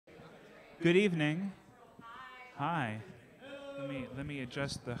Good evening. Hi. Let me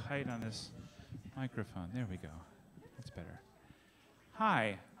adjust the height on this microphone. There we go. That's better.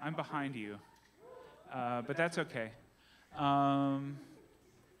 Hi, I'm behind you, but that's okay.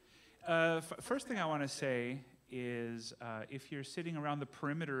 First thing I want to say is if you're sitting around the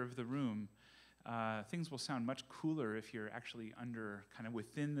perimeter of the room, things will sound much cooler if you're actually under, kind of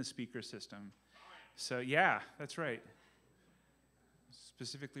within the speaker system. So yeah, that's right.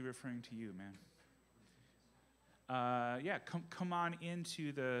 Specifically referring to you, man. Yeah, come on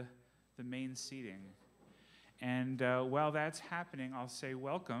into the main seating. And while that's happening, I'll say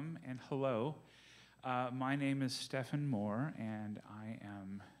welcome and hello. My name is Stephan Moore, and I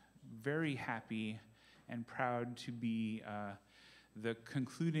am very happy and proud to be the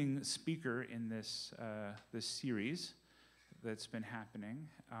concluding speaker in this series that's been happening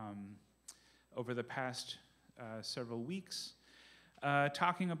over the past several weeks,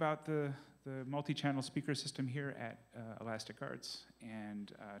 talking about the multi-channel speaker system here at Elastic Arts,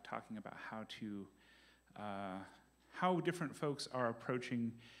 and talking about how different folks are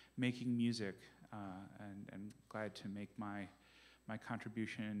approaching making music, and glad to make my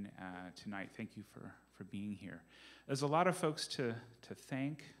contribution tonight. Thank you for being here. There's a lot of folks to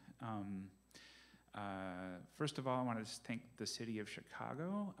thank. First of all, I want to thank the city of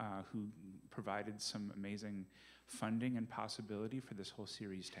Chicago, who provided some amazing funding and possibility for this whole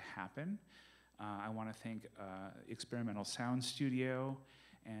series to happen. I want to thank Experimental Sound Studio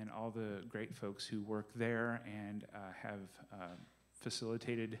and all the great folks who work there and have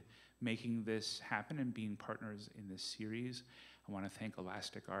facilitated making this happen and being partners in this series. I want to thank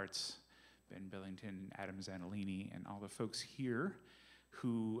Elastic Arts, Ben Billington, Adam Zanolini, and all the folks here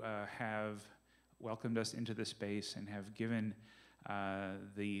who have welcomed us into the space and have given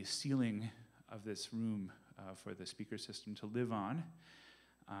the ceiling of this room for the speaker system to live on.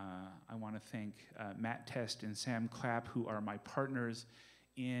 I want to thank Matt Test and Sam Clapp, who are my partners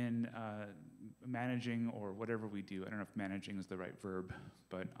in managing, or whatever we do. I don't know if managing is the right verb,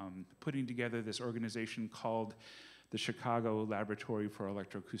 but putting together this organization called the Chicago Laboratory for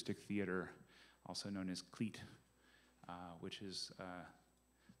Electro-Acoustic Theater, also known as CLEAT, which is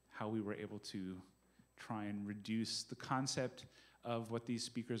how we were able to try and reduce the concept of what these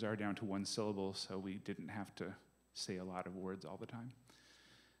speakers are down to one syllable, so we didn't have to say a lot of words all the time.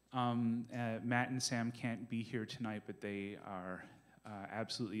 Matt and Sam can't be here tonight, but they are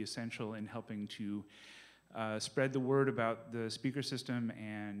absolutely essential in helping to spread the word about the speaker system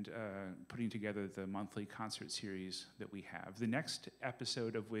and putting together the monthly concert series that we have. The next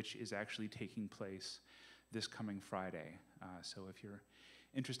episode of which is actually taking place this coming Friday. So if you're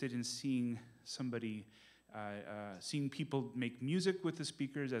interested in seeing seeing people make music with the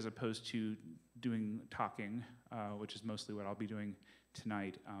speakers as opposed to doing talking, which is mostly what I'll be doing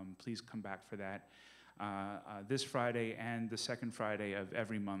tonight, please come back for that this Friday and the second Friday of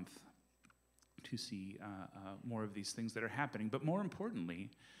every month to see more of these things that are happening. But more importantly,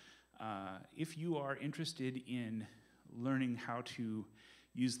 if you are interested in learning how to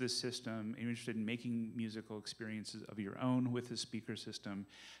use this system, and you're interested in making musical experiences of your own with the speaker system,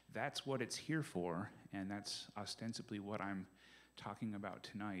 that's what it's here for, and that's ostensibly what I'm talking about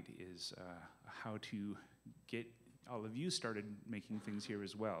tonight, is how to get all of you started making things here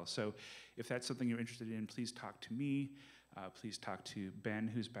as well. So if that's something you're interested in, please talk to me. Please talk to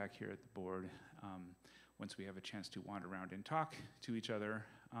Ben, who's back here at the board, once we have a chance to wander around and talk to each other.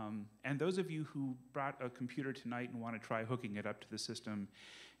 And those of you who brought a computer tonight and want to try hooking it up to the system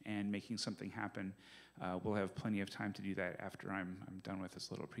and making something happen, we'll have plenty of time to do that after I'm done with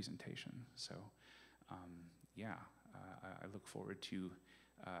this little presentation. So yeah, I look forward to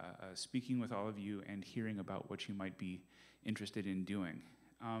speaking with all of you and hearing about what you might be interested in doing.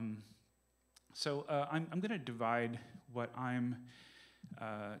 So I'm going to divide what I'm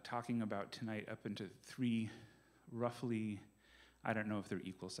talking about tonight up into three roughly, I don't know if they're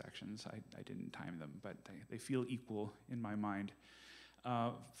equal sections. I didn't time them, but they feel equal in my mind.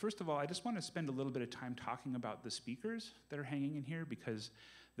 First of all, I just want to spend a little bit of time talking about the speakers that are hanging in here, because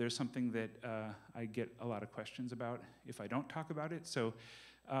there's something that I get a lot of questions about if I don't talk about it. So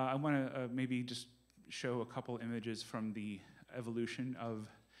I want to maybe just show a couple images from the evolution of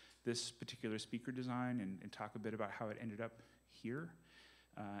this particular speaker design and talk a bit about how it ended up here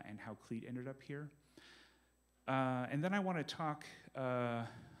and how CLEAT ended up here. And then I want to talk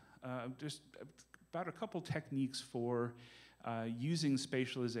just about a couple techniques for using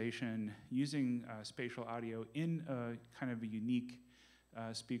spatialization, using spatial audio in a kind of a unique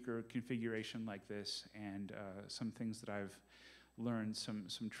speaker configuration like this, and some things that I've learned,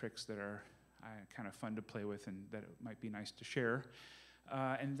 some tricks that are kind of fun to play with and that it might be nice to share.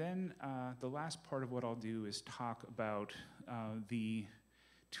 And then the last part of what I'll do is talk about the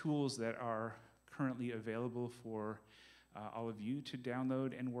tools that are currently available for all of you to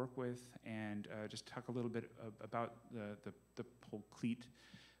download and work with, and just talk a little bit about the whole CLEAT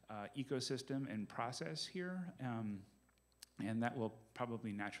ecosystem and process here. And that will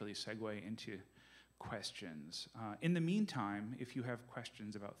probably naturally segue into questions. In the meantime, if you have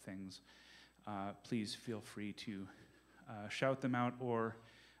questions about things, please feel free to shout them out, or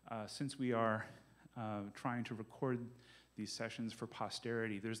since we are trying to record these sessions for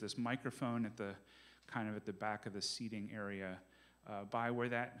posterity, there's this microphone at the back of the seating area by where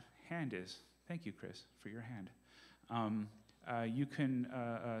that hand is. Thank you, Chris, for your hand. You can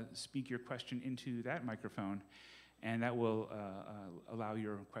speak your question into that microphone, and that will allow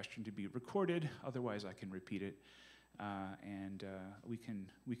your question to be recorded. Otherwise, I can repeat it, and we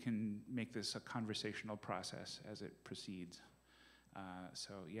can make this a conversational process as it proceeds.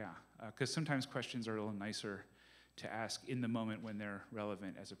 So yeah, because sometimes questions are a little nicer to ask in the moment when they're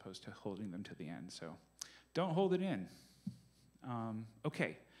relevant, as opposed to holding them to the end. So don't hold it in.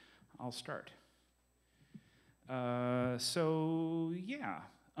 Okay, I'll start. So yeah,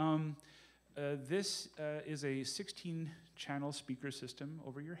 this is a 16-channel speaker system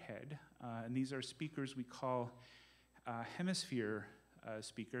over your head, and these are speakers we call hemisphere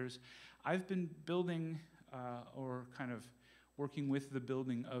speakers. I've been building or kind of working with the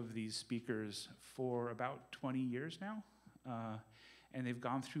building of these speakers for about 20 years now, and they've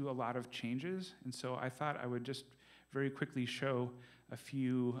gone through a lot of changes, and so I thought I would just very quickly show a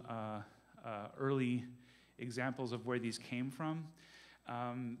few early examples of where these came from.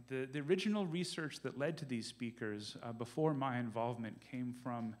 The original research that led to these speakers before my involvement came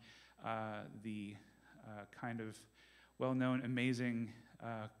from the kind of well-known, amazing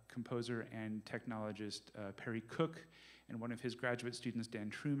composer and technologist Perry Cook, and one of his graduate students, Dan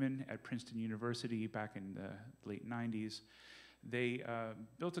Truman, at Princeton University back in the late 90s. They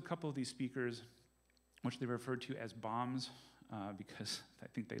built a couple of these speakers, which they referred to as bombs, because I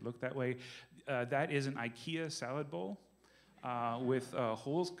think they look that way. That is an IKEA salad bowl with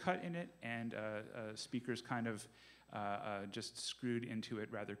holes cut in it, and speakers kind of just screwed into it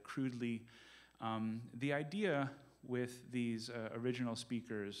rather crudely. The idea with these original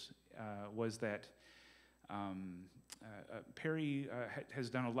speakers was that Perry has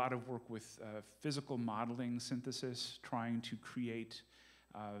done a lot of work with physical modeling synthesis, trying to create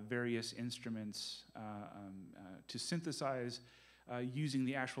various instruments to synthesize using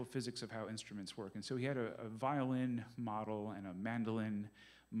the actual physics of how instruments work. And so he had a violin model and a mandolin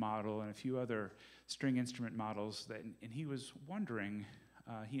model and a few other string instrument models that, and he was wondering,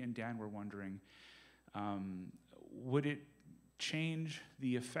 he and Dan were wondering, would it change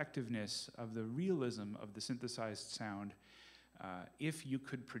the effectiveness of the realism of the synthesized sound if you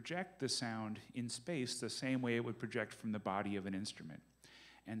could project the sound in space the same way it would project from the body of an instrument?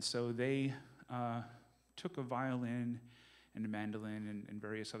 And so they took a violin and a mandolin and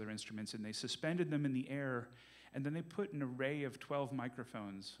various other instruments, and they suspended them in the air, and then they put an array of 12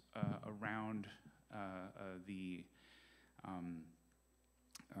 microphones around the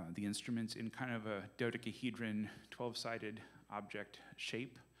instruments in kind of a dodecahedron, 12-sided object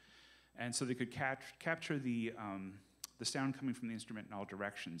shape. And so they could capture the sound coming from the instrument in all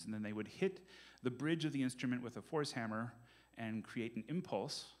directions. And then they would hit the bridge of the instrument with a force hammer and create an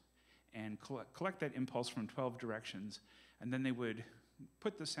impulse and collect that impulse from 12 directions. And then they would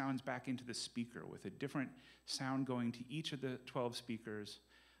put the sounds back into the speaker with a different sound going to each of the 12 speakers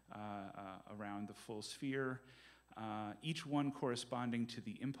around the full sphere, each one corresponding to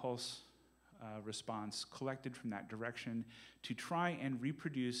the impulse response collected from that direction to try and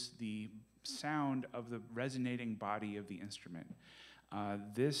reproduce the sound of the resonating body of the instrument.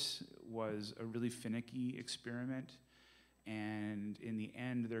 This was a really finicky experiment, and in the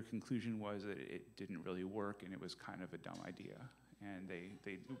end, their conclusion was that it didn't really work, and it was kind of a dumb idea. And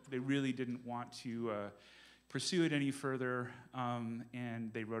they really didn't want to pursue it any further,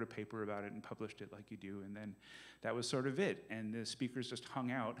 and they wrote a paper about it and published it like you do, and then that was sort of it. And the speakers just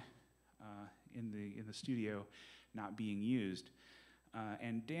hung out in the studio, not being used.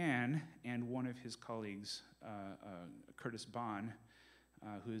 And Dan and one of his colleagues, Curtis Bond,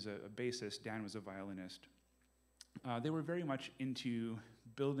 who's a bassist, Dan was a violinist, they were very much into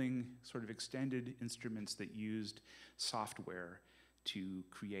building sort of extended instruments that used software to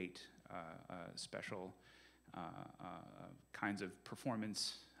create special kinds of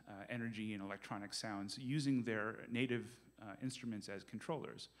performance, energy, and electronic sounds using their native instruments as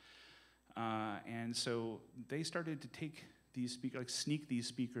controllers. And so they started to take these speakers, sneak these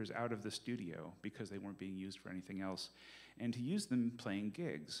speakers out of the studio because they weren't being used for anything else, and to use them playing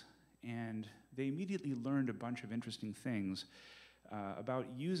gigs. And they immediately learned a bunch of interesting things about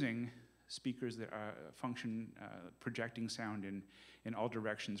using speakers that function projecting sound in all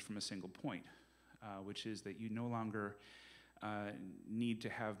directions from a single point, which is that you no longer need to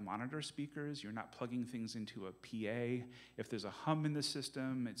have monitor speakers. You're not plugging things into a PA. If there's a hum in the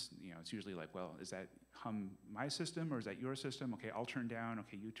system, it's usually like, well, is that hum my system or is that your system? Okay, I'll turn down.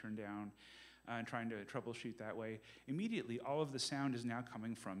 Okay, you turn down. And trying to troubleshoot that way. Immediately, all of the sound is now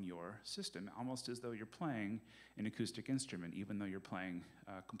coming from your system, almost as though you're playing an acoustic instrument, even though you're playing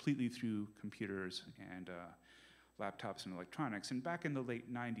completely through computers and laptops and electronics. And back in the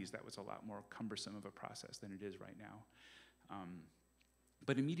late 90s, that was a lot more cumbersome of a process than it is right now.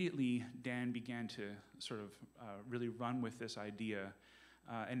 But immediately, Dan began to sort of really run with this idea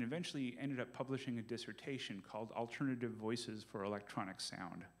and eventually ended up publishing a dissertation called Alternative Voices for Electronic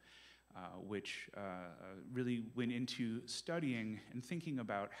Sound. Which really went into studying and thinking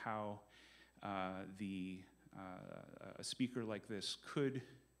about how a speaker like this could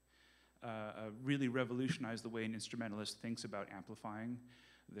really revolutionize the way an instrumentalist thinks about amplifying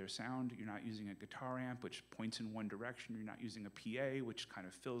their sound. You're not using a guitar amp, which points in one direction. You're not using a PA, which kind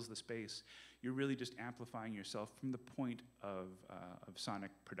of fills the space. You're really just amplifying yourself from the point of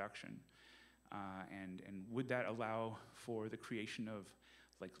sonic production. And would that allow for the creation of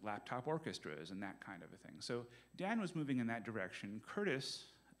like laptop orchestras and that kind of a thing? So Dan was moving in that direction. Curtis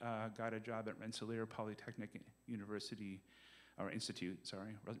got a job at Rensselaer Polytechnic University, or Institute,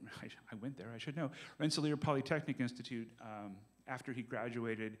 sorry. I went there, I should know. Rensselaer Polytechnic Institute after he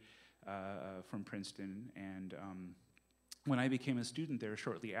graduated from Princeton. And when I became a student there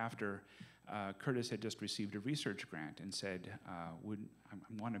shortly after, Curtis had just received a research grant and said, I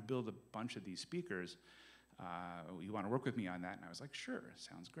want to build a bunch of these speakers. You want to work with me on that? And I was like, sure,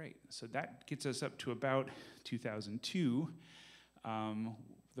 sounds great. So that gets us up to about 2002.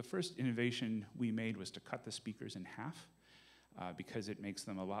 The first innovation we made was to cut the speakers in half because it makes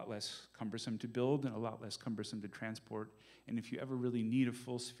them a lot less cumbersome to build and a lot less cumbersome to transport. And if you ever really need a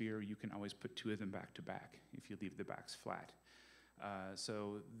full sphere, you can always put two of them back to back if you leave the backs flat.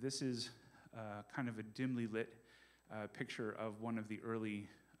 So this is kind of a dimly lit picture of one of the early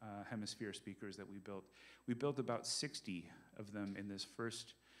hemisphere speakers that we built. We built about 60 of them in this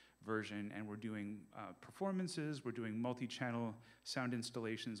first version, and we're doing performances, we're doing multi-channel sound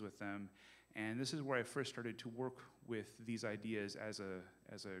installations with them, and this is where I first started to work with these ideas as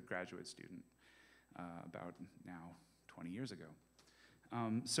a graduate student about now 20 years ago.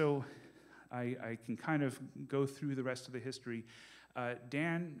 So I can kind of go through the rest of the history.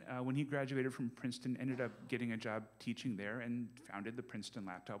 Dan, when he graduated from Princeton, ended up getting a job teaching there and founded the Princeton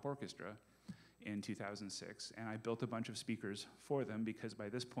Laptop Orchestra in 2006. And I built a bunch of speakers for them because by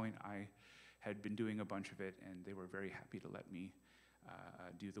this point I had been doing a bunch of it and they were very happy to let me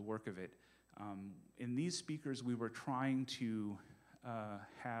do the work of it. In these speakers, we were trying to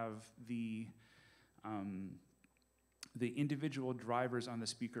have the individual drivers on the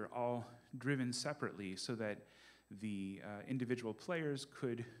speaker all driven separately so that the individual players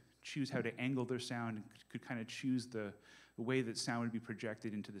could choose how to angle their sound and could kind of choose the way that sound would be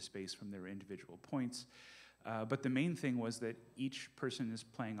projected into the space from their individual points. But the main thing was that each person is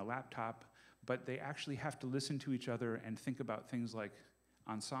playing a laptop, but they actually have to listen to each other and think about things like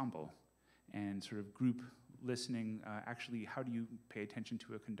ensemble and sort of group listening. Actually, how do you pay attention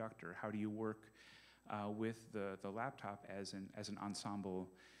to a conductor? How do you work with the laptop as an ensemble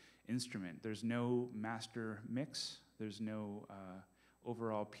instrument? There's no master mix. There's no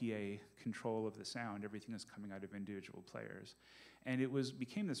overall PA control of the sound. Everything is coming out of individual players. And it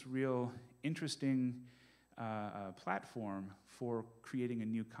became this real interesting platform for creating a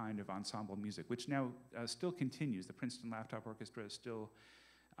new kind of ensemble music, which now still continues. The Princeton Laptop Orchestra is still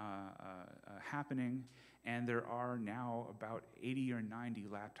happening, and there are now about 80 or 90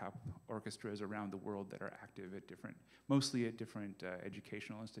 laptop orchestras around the world that are active at mostly at different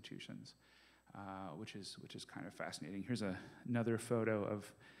educational institutions, which is kind of fascinating. Here's another photo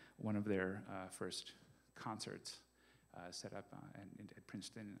of one of their first concerts set up at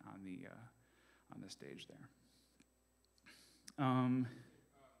Princeton on the stage there.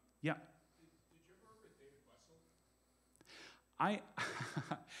 Yeah. Did you ever work with David Wessel?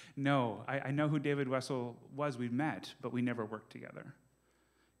 No, I know who David Wessel was. We met, but we never worked together.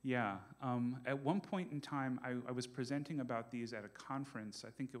 Yeah. At one point in time, I was presenting about these at a conference.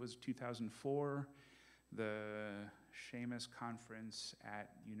 I think it was 2004, the Seamus conference at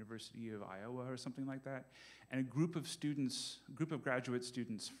University of Iowa or something like that. And a group of graduate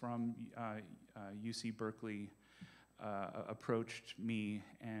students from UC Berkeley approached me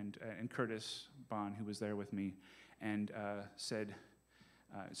and Curtis Bond, who was there with me, and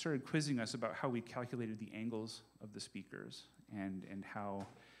started quizzing us about how we calculated the angles of the speakers and how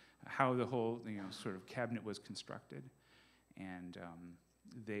the whole sort of cabinet was constructed. And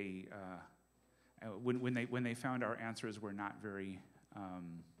when they found our answers were not very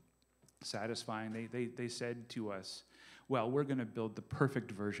satisfying, they said to us, well, we're going to build the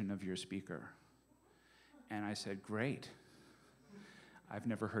perfect version of your speaker. And I said, great. I've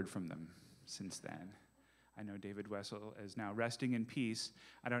never heard from them since then. I know David Wessel is now resting in peace.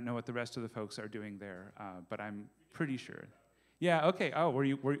 I don't know what the rest of the folks are doing there, but I'm pretty sure. Yeah, okay. Oh, were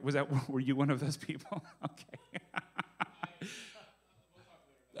you one of those people? Okay.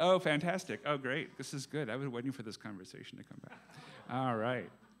 Oh, fantastic. Oh, great. This is good. I was waiting for this conversation to come back. All right.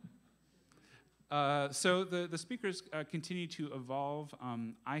 So the speakers continue to evolve.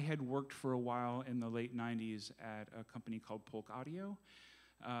 I had worked for a while in the late 90s at a company called Polk Audio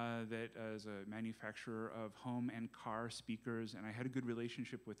that is a manufacturer of home and car speakers, and I had a good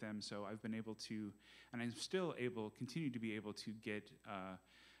relationship with them, so I've been able to, and I'm still continue to be able to get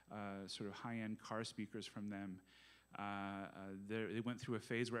sort of high-end car speakers from them. They went through a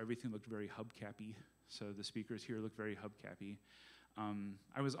phase where everything looked very hubcappy, so the speakers here look very hubcappy.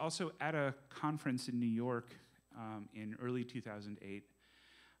 I was also at a conference in New York in early 2008.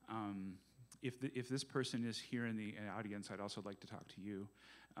 If this person is here in the audience, I'd also like to talk to you.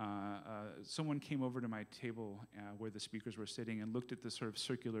 Someone came over to my table where the speakers were sitting and looked at the sort of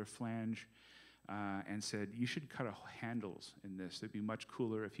circular flange and said, you should cut handles in this. It'd be much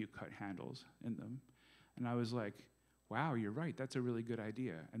cooler if you cut handles in them. And I was like, wow, you're right, that's a really good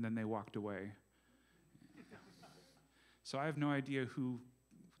idea. And then they walked away. So I have no idea who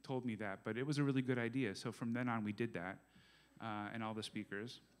told me that, but it was a really good idea. So from then on, we did that, and all the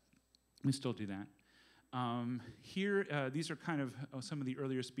speakers. We still do that. Here, these are kind of some of the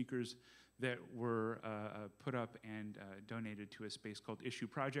earlier speakers that were put up and donated to a space called Issue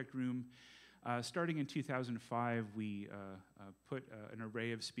Project Room. Starting in 2005, we put an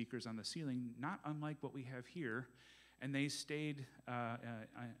array of speakers on the ceiling, not unlike what we have here, and they stayed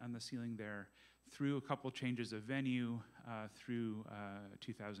on the ceiling there through a couple changes of venue through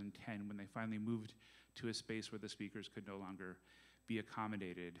 2010, when they finally moved to a space where the speakers could no longer be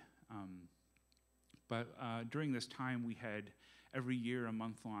accommodated. But during this time, we had every year a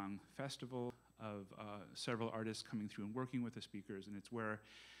month-long festival of several artists coming through and working with the speakers, and it's where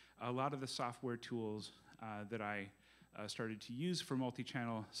a lot of the software tools that I started to use for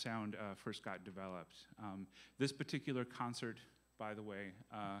multi-channel sound first got developed. This particular concert, by the way,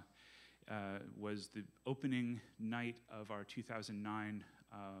 was the opening night of our 2009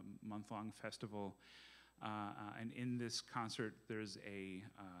 month-long festival. And in this concert, there's a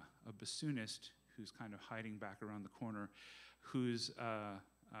bassoonist who's kind of hiding back around the corner, whose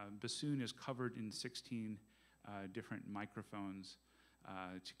bassoon is covered in 16 different microphones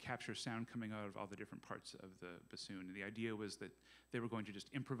to capture sound coming out of all the different parts of the bassoon. And the idea was that they were going to just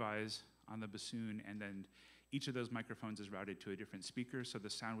improvise on the bassoon, and then each of those microphones is routed to a different speaker, so the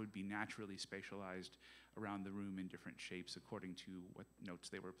sound would be naturally spatialized around the room in different shapes according to what notes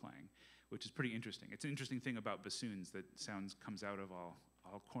they were playing, which is pretty interesting. It's an interesting thing about bassoons, that sound comes out of all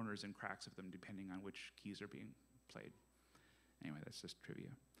corners and cracks of them depending on which keys are being played. Anyway, that's just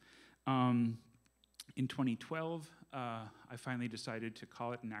trivia. In 2012, I finally decided to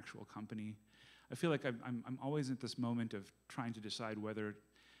call it an actual company. I feel like I'm always at this moment of trying to decide whether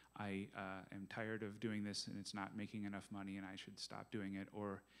I am tired of doing this and it's not making enough money and I should stop doing it,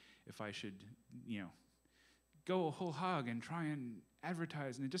 or if I should, go a whole hog and try and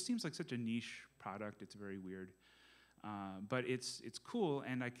advertise. And it just seems like such a niche product. It's very weird. But it's cool,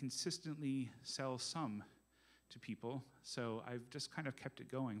 and I consistently sell some to people, so I've just kind of kept it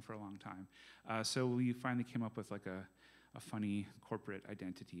going for a long time. So we finally came up with like a funny corporate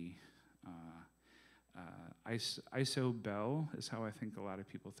identity. ISO Bell is how I think a lot of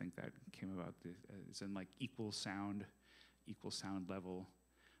people think that came about. It's in like equal sound level,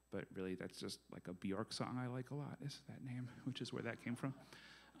 but really that's just like a Bjork song I like a lot, is that name, which is where that came from.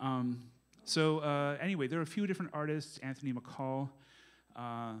 Anyway, there are a few different artists. Anthony McCall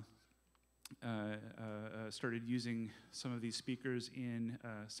started using some of these speakers in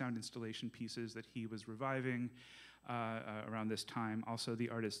sound installation pieces that he was reviving around this time. Also, the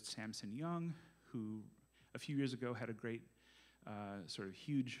artist Samson Young, who a few years ago had a great sort of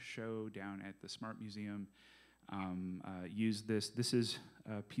huge show down at the Smart Museum, used this. This is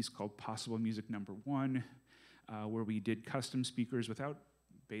a piece called Possible Music Number 1, where we did custom speakers without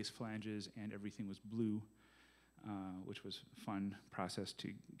bass flanges, and everything was blue, which was a fun process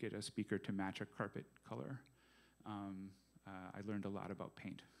to get a speaker to match a carpet color. I learned a lot about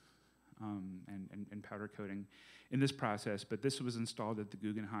paint. and powder coating in this process, but this was installed at the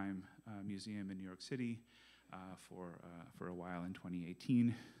Guggenheim Museum in New York City for a while in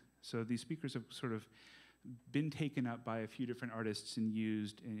 2018. So these speakers have sort of been taken up by a few different artists and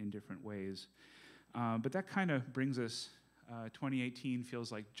used in different ways. But that kind of brings us, 2018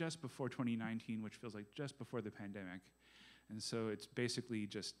 feels like just before 2019, which feels like just before the pandemic. And so it's basically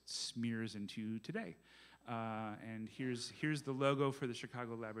just smears into today. And here's the logo for the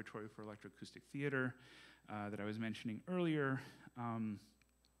Chicago Laboratory for Electro-Acoustic Theater that I was mentioning earlier.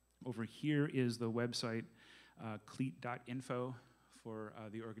 Over here is the website, CLEAT.info for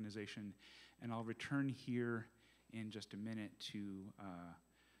the organization. And I'll return here in just a minute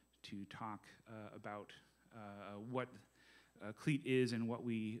to talk about what CLEAT is and what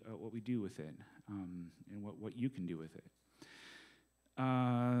we do with it, and what you can do with it.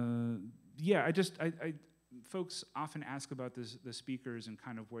 Yeah, folks often ask about the speakers and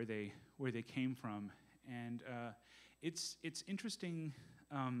kind of where they came from, and it's interesting.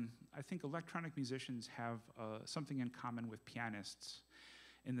 I think electronic musicians have something in common with pianists,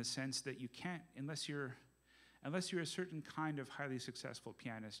 in the sense that you can't, unless you're a certain kind of highly successful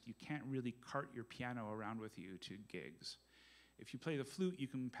pianist, you can't really cart your piano around with you to gigs. If you play the flute, you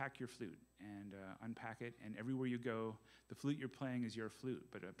can pack your flute and unpack it, and everywhere you go, the flute you're playing is your flute.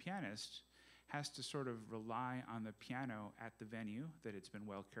 But a pianist has to sort of rely on the piano at the venue, that it's been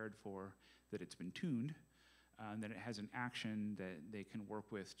well cared for, that it's been tuned, and that it has an action that they can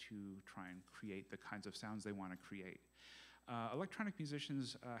work with to try and create the kinds of sounds they want to create. Electronic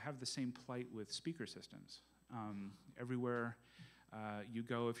musicians have the same plight with speaker systems. Everywhere you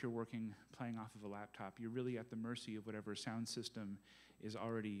go, if you're playing off of a laptop, you're really at the mercy of whatever sound system is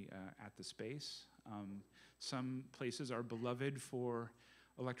already at the space. Some places are beloved for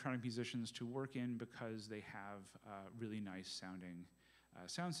electronic musicians to work in because they have really nice sounding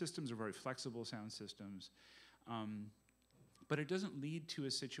sound systems, or very flexible sound systems. But it doesn't lead to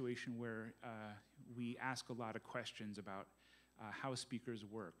a situation where we ask a lot of questions about how speakers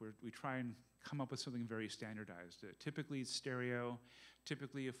work. We try and come up with something very standardized. Typically it's stereo,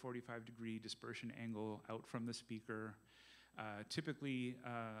 typically a 45-degree dispersion angle out from the speaker. Typically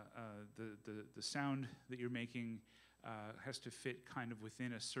the sound that you're making has to fit kind of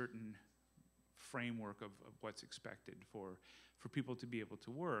within a certain framework of what's expected for people to be able to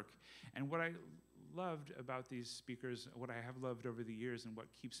work. And what I loved about these speakers, what I have loved over the years, and what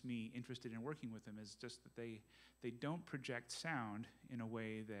keeps me interested in working with them, is just that they don't project sound in a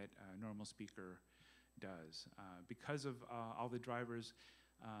way that a normal speaker does. Because of all the drivers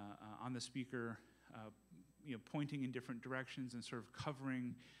on the speaker, pointing in different directions and sort of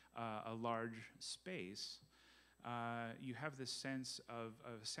covering a large space, you have this sense of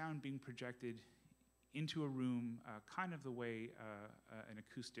sound being projected into a room, kind of the way an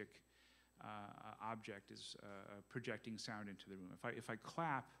acoustic object is projecting sound into the room. If I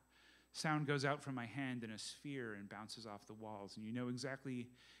clap, sound goes out from my hand in a sphere and bounces off the walls. And you know exactly,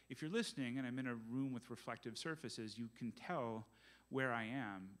 if you're listening and I'm in a room with reflective surfaces, you can tell where I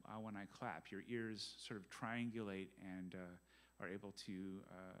am when I clap. Your ears sort of triangulate and are able to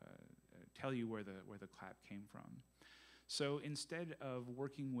tell you where the clap came from. So instead of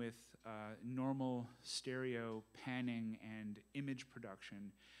working with normal stereo panning and image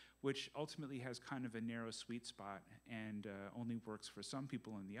production, which ultimately has kind of a narrow sweet spot and only works for some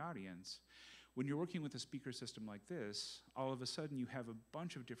people in the audience, when you're working with a speaker system like this, all of a sudden you have a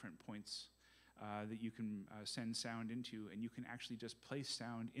bunch of different points that you can send sound into, and you can actually just place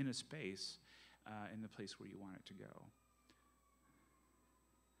sound in a space in the place where you want it to go.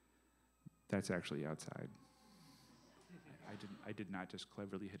 That's actually outside. I did not just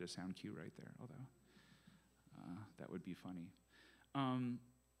cleverly hit a sound cue right there, although that would be funny.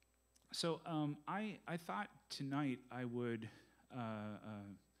 So I thought tonight I would,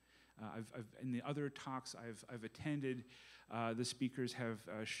 in the other talks I've attended, the speakers have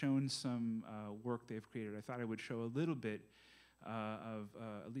shown some work they've created. I thought I would show a little bit of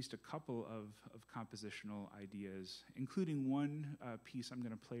at least a couple of compositional ideas, including one piece I'm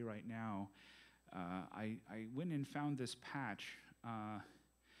going to play right now. I went and found this patch.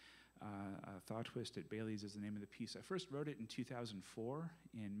 Thought Twist at Bailey's is the name of the piece. I first wrote it in 2004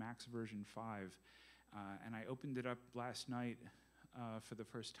 in Max version 5, and I opened it up last night for the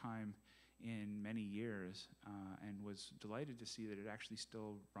first time in many years, and was delighted to see that it actually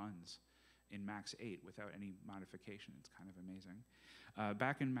still runs in Max 8 without any modification. It's kind of amazing.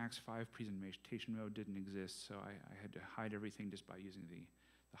 Back in Max 5, presentation mode didn't exist, so I had to hide everything just by using the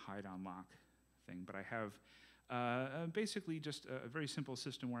hide on lock thing. But I have basically just a very simple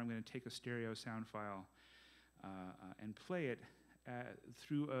system where I'm going to take a stereo sound file and play it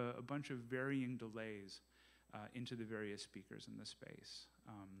through a bunch of varying delays into the various speakers in the space.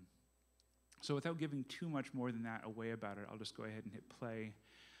 So without giving too much more than that away about it, I'll just go ahead and hit play.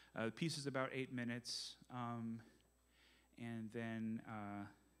 The piece is about 8 minutes, and then I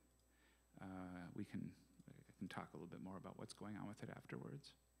can talk a little bit more about what's going on with it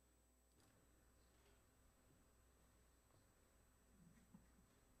afterwards.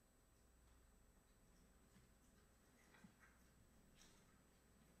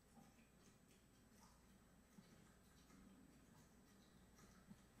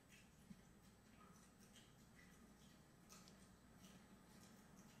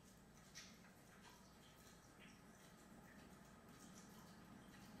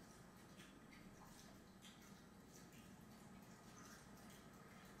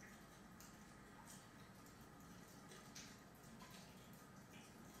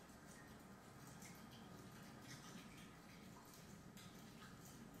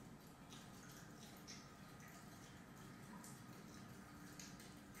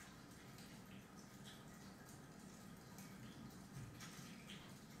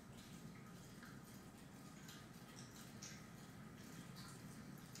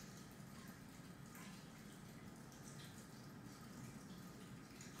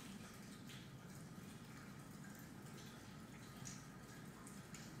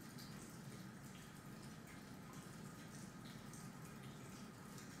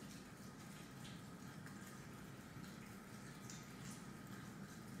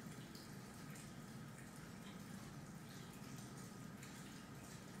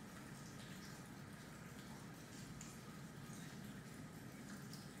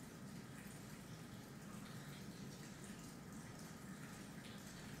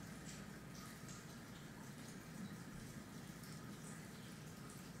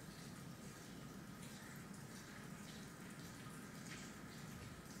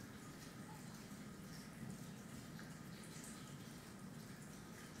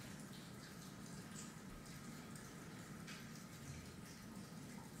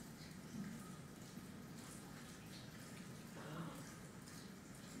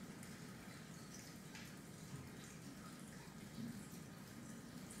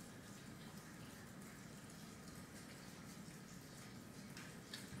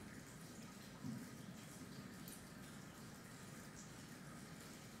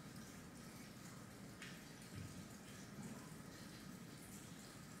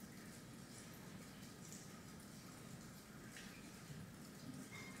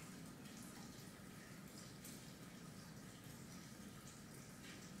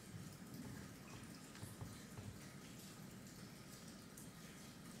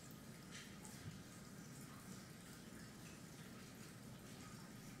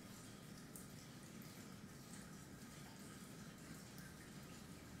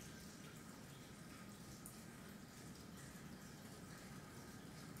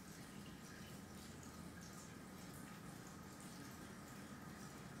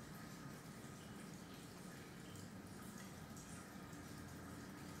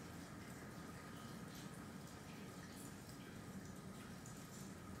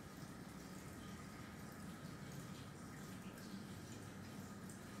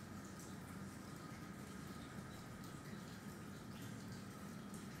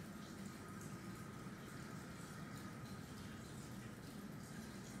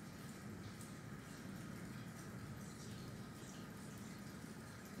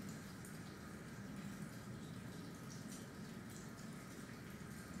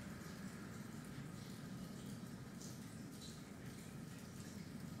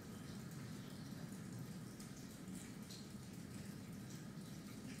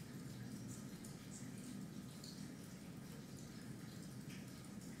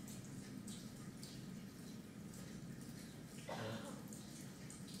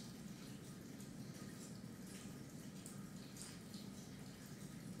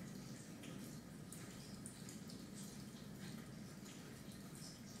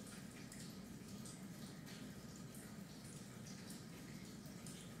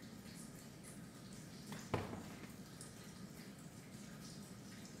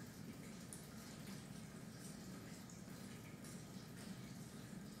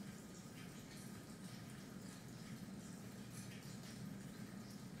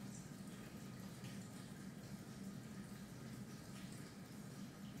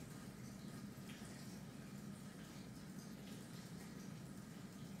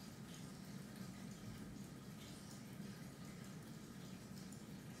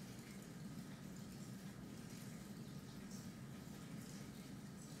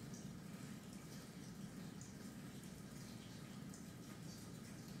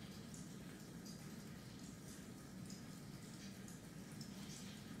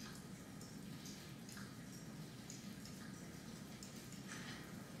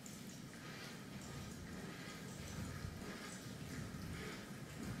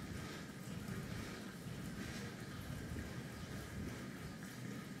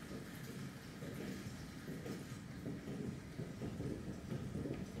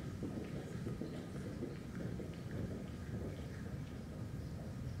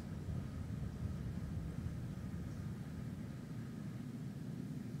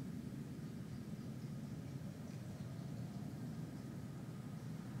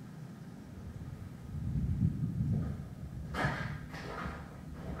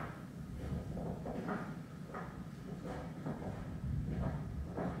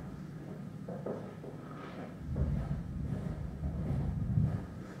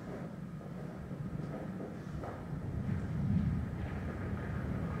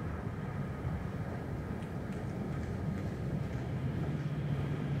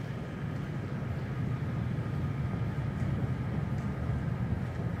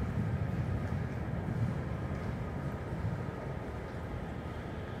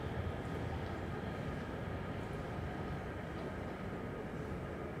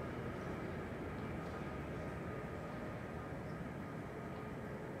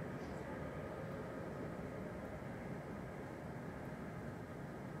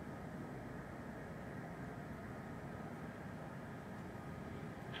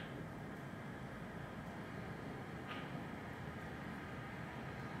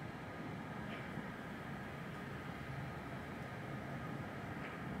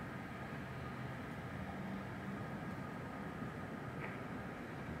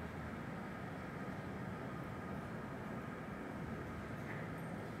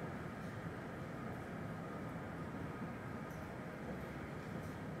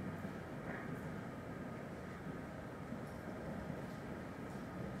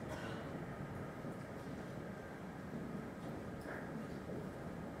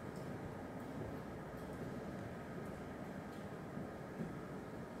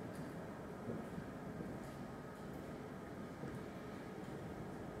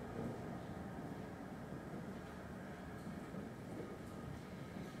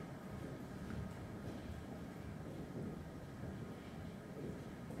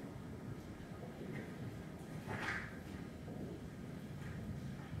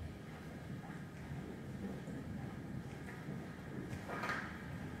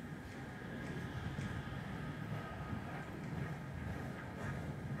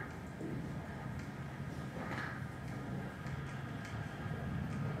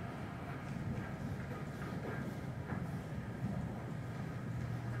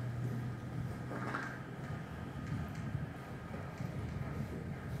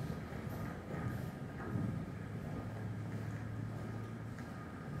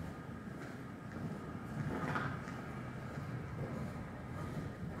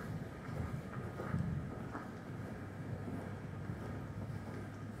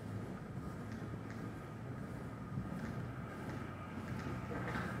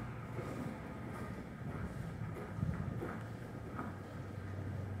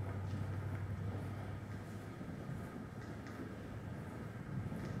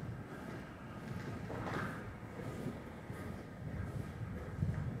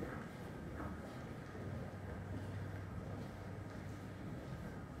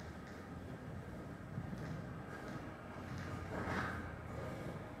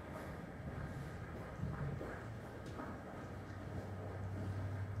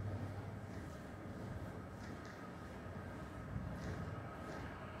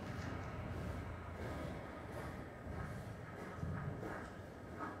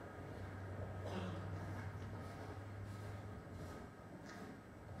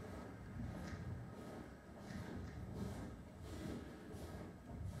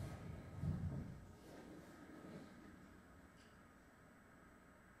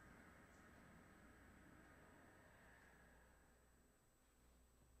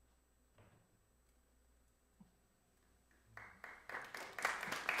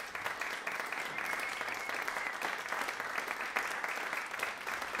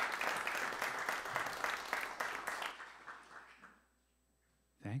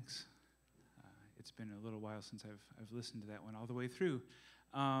 Thanks. It's been a little while since I've listened to that one all the way through.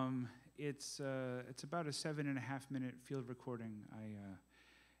 It's about a 7.5-minute field recording.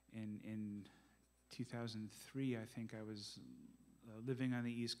 In 2003, I think I was living on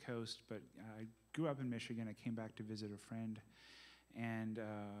the East Coast, but I grew up in Michigan. I came back to visit a friend, and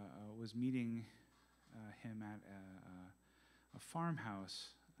was meeting him at a farmhouse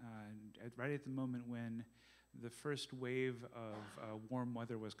right at the moment when the first wave of warm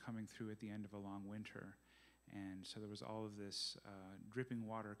weather was coming through at the end of a long winter. And so there was all of this dripping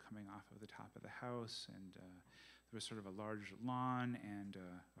water coming off of the top of the house, and there was sort of a large lawn and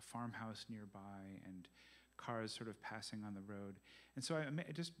a farmhouse nearby, and cars sort of passing on the road. And so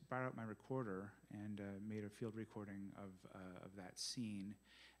I just brought out my recorder and made a field recording of that scene.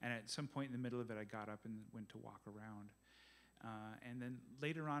 And at some point in the middle of it, I got up and went to walk around. And then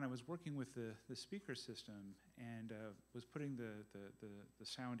later on, I was working with the speaker system and was putting the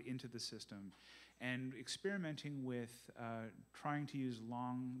sound into the system and experimenting with trying to use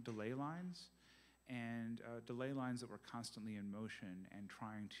long delay lines and delay lines that were constantly in motion, and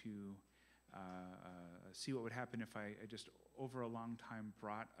trying to see what would happen if I just over a long time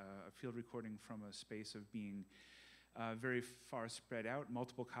brought a field recording from a space of being very far spread out,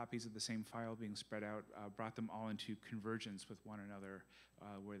 multiple copies of the same file being spread out, brought them all into convergence with one another,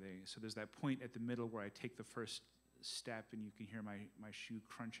 so there's that point at the middle where I take the first step and you can hear my shoe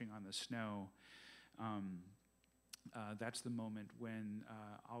crunching on the snow. That's the moment when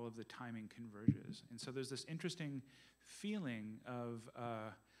all of the timing converges. And so there's this interesting feeling of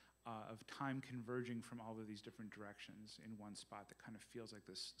time converging from all of these different directions in one spot that kind of feels like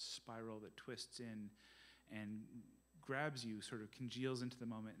this spiral that twists in and grabs you, sort of congeals into the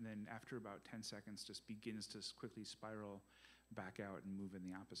moment, and then after about 10 seconds just begins to quickly spiral back out and move in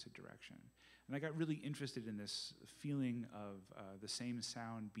the opposite direction. And I got really interested in this feeling of the same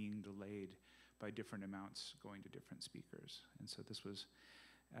sound being delayed by different amounts going to different speakers. And so this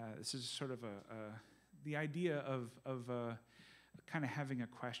is sort of the idea of kind of having a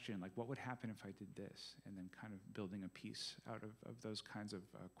question, like what would happen if I did this, and then kind of building a piece out of those kinds of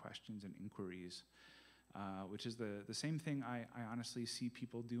questions and inquiries. Which is the same thing I honestly see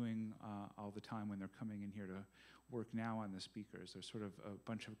people doing all the time when they're coming in here to work now on the speakers. There's sort of a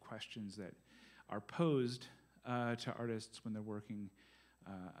bunch of questions that are posed to artists when they're working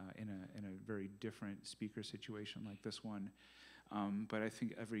in a very different speaker situation like this one. But I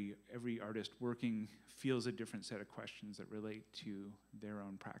think every artist working feels a different set of questions that relate to their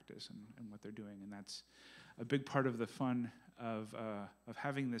own practice and what they're doing, and that's a big part of the fun of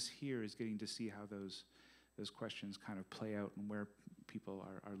having this here, is getting to see how those questions kind of play out and where people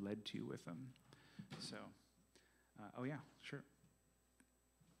are led to with them. So, oh yeah, sure.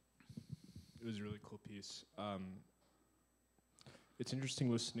 It was a really cool piece. It's interesting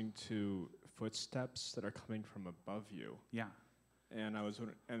listening to footsteps that are coming from above you. Yeah. And I was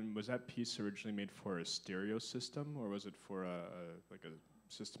wondering, and was that piece originally made for a stereo system, or was it for a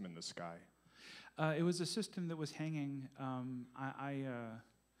system in the sky? It was a system that was hanging. I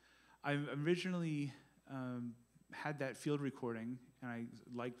originally had that field recording, and I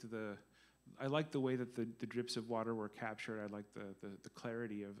liked the way that the drips of water were captured. I liked the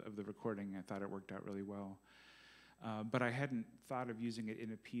clarity of the recording. I thought it worked out really well. But I hadn't thought of using it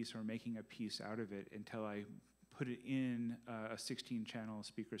in a piece or making a piece out of it until I put it in a 16-channel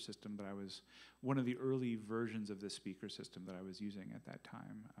speaker system that I was, one of the early versions of this speaker system that I was using at that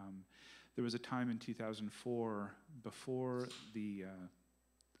time. There was a time in 2004, before the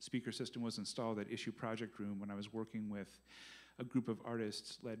speaker system was installed at Issue Project Room, when I was working with a group of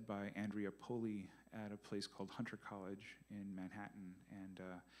artists led by Andrea Poli at a place called Hunter College in Manhattan. And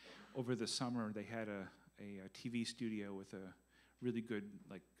over the summer, they had a TV studio with a really good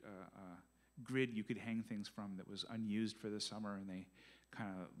grid you could hang things from that was unused for the summer, and they kind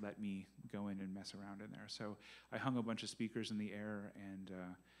of let me go in and mess around in there. So I hung a bunch of speakers in the air and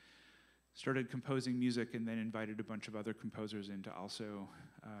started composing music, and then invited a bunch of other composers in to also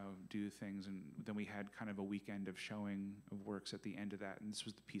do things. And then we had kind of a weekend of showing of works at the end of that, and this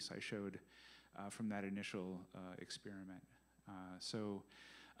was the piece I showed from that initial experiment.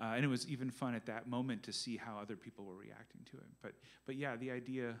 And it was even fun at that moment to see how other people were reacting to it. But yeah, the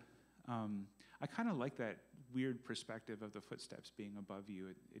idea, I kind of like that weird perspective of the footsteps being above you.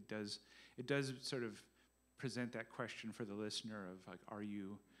 It does sort of present that question for the listener of, like, are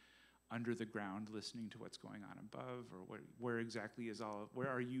you under the ground listening to what's going on above, or where exactly where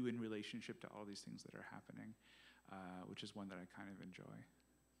are you in relationship to all these things that are happening, which is one that I kind of enjoy.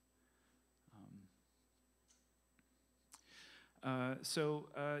 So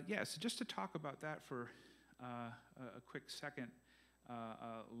just to talk about that for a quick second,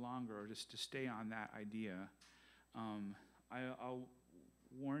 longer, or just to stay on that idea, I'll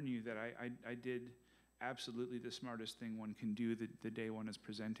warn you that I did absolutely the smartest thing one can do the day one is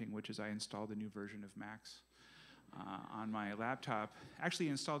presenting, which is I installed a new version of Max on my laptop. Actually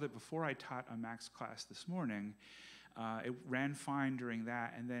installed it before I taught a Max class this morning. It ran fine during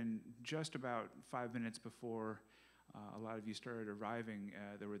that, and then just about 5 minutes before a lot of you started arriving,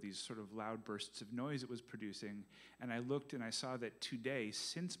 there were these sort of loud bursts of noise it was producing, and I looked and I saw that today,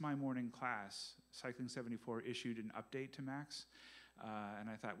 since my morning class, Cycling 74 issued an update to Max, and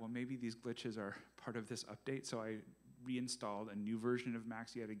I thought, well, maybe these glitches are part of this update, so I reinstalled a new version of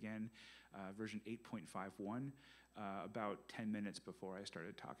Max yet again, version 8.51, about 10 minutes before I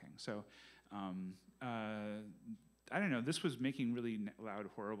started talking. So I don't know, this was making really loud,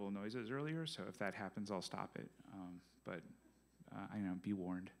 horrible noises earlier, so if that happens, I'll stop it. But I know, be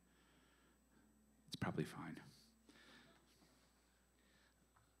warned. It's probably fine.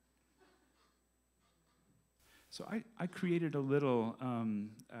 So I created a little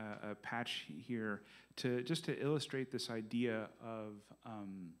a patch here just to illustrate this idea of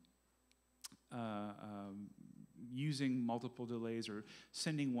using multiple delays or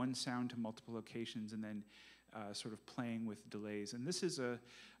sending one sound to multiple locations and then sort of playing with delays. And this is a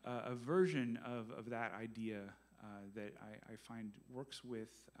version of that idea that I find works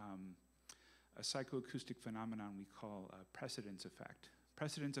with a psychoacoustic phenomenon we call precedence effect.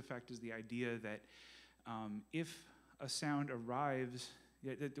 Precedence effect is the idea that if a sound arrives,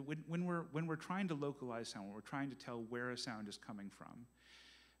 when we're trying to localize sound, when we're trying to tell where a sound is coming from,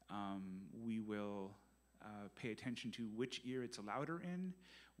 we will pay attention to which ear it's louder in,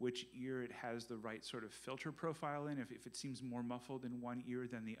 which ear it has the right sort of filter profile in. If it seems more muffled in one ear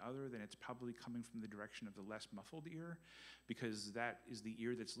than the other, then it's probably coming from the direction of the less muffled ear, because that is the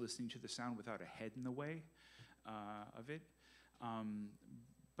ear that's listening to the sound without a head in the way of it.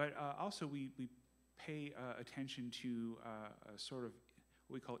 But also we pay attention to a sort of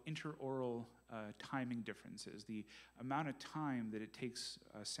what we call interaural timing differences, the amount of time that it takes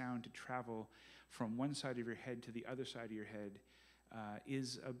a sound to travel from one side of your head to the other side of your head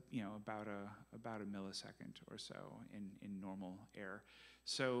is about a millisecond or so in normal air.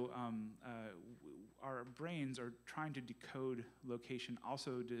 So our brains are trying to decode location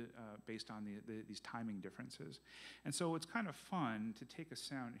also based on these timing differences. And so it's kind of fun to take a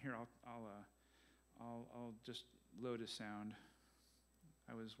sound. Here, I'll just load a sound.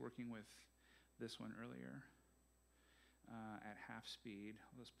 I was working with this one earlier at half speed.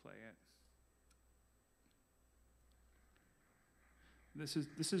 Let's play it.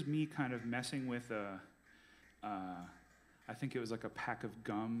 This is me kind of messing with I think it was like a pack of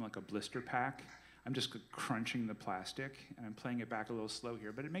gum, like a blister pack. I'm just crunching the plastic, and I'm playing it back a little slow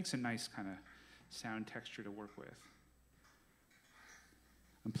here, but it makes a nice kind of sound texture to work with.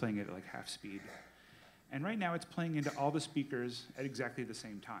 I'm playing it at like half speed. And right now it's playing into all the speakers at exactly the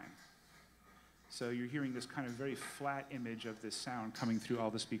same time. So you're hearing this kind of very flat image of this sound coming through all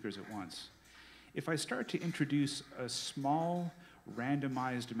the speakers at once. If I start to introduce a small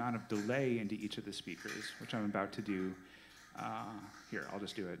randomized amount of delay into each of the speakers, which I'm about to do, here, I'll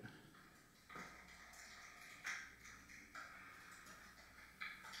just do it.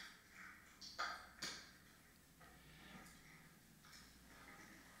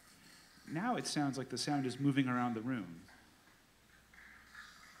 Now it sounds like the sound is moving around the room.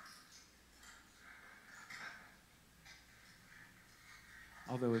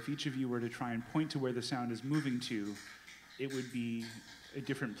 Although if each of you were to try and point to where the sound is moving to, it would be a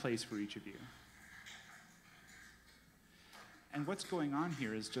different place for each of you. And what's going on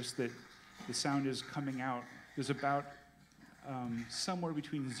here is just that the sound is coming out. There's about somewhere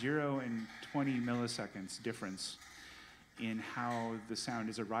between 0 and 20 milliseconds difference in how the sound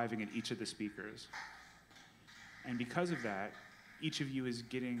is arriving at each of the speakers. And because of that, each of you is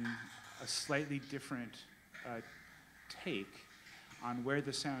getting a slightly different take on where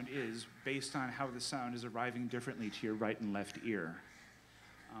the sound is based on how the sound is arriving differently to your right and left ear.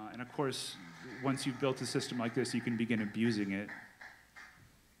 And of course, once you've built a system like this, you can begin abusing it.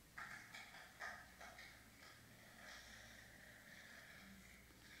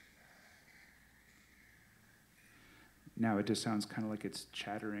 Now it just sounds kind of like it's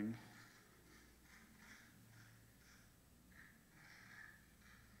chattering.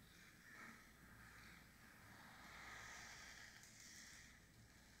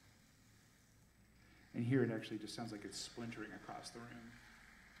 And here it actually just sounds like it's splintering across the room.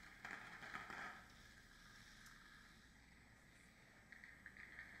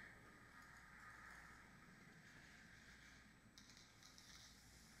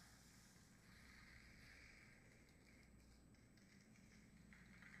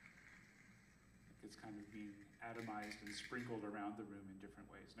 that's kind of being atomized and sprinkled around the room in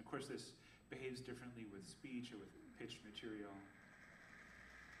different ways. And of course, this behaves differently with speech or with pitched material.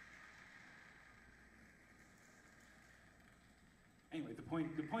 Anyway, the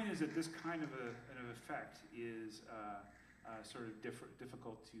point is that this kind of an effect is sort of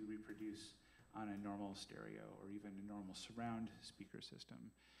difficult to reproduce on a normal stereo or even a normal surround speaker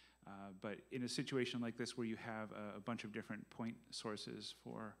system. But in a situation like this where you have a bunch of different point sources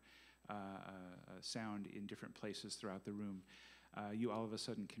for sound in different places throughout the room, you all of a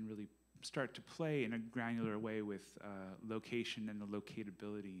sudden can really start to play in a granular way with location and the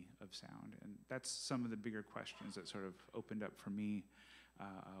locatability of sound. And that's some of the bigger questions that sort of opened up for me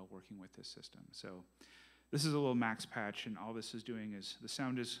working with this system. So this is a little max patch, and all this is doing is the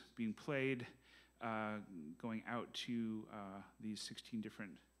sound is being played, going out to these 16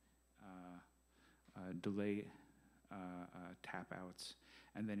 different delay tap outs.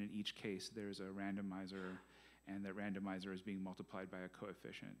 And then in each case, there's a randomizer, and that randomizer is being multiplied by a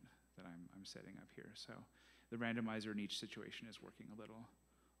coefficient that I'm setting up here. So the randomizer in each situation is working a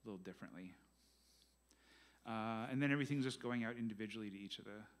little differently. And then everything's just going out individually to each of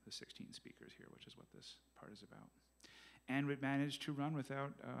the 16 speakers here, which is what this part is about. And we managed to run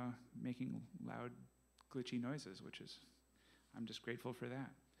without making loud, glitchy noises, which is, I'm just grateful for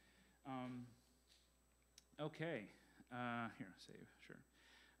that. Okay, here, save, sure.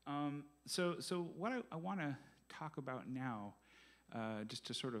 So what I want to talk about now, just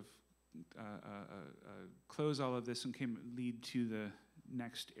to sort of close all of this and lead to the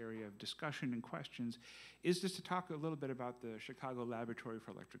next area of discussion and questions, is just to talk a little bit about the Chicago Laboratory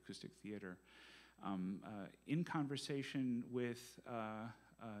for Electro-Acoustic Theater. In conversation with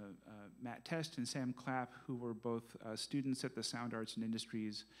Matt Test and Sam Clapp, who were both students at the Sound Arts and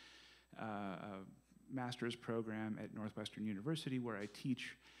Industries master's program at Northwestern University, where I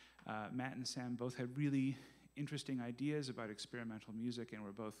teach, Matt and Sam both had really interesting ideas about experimental music, and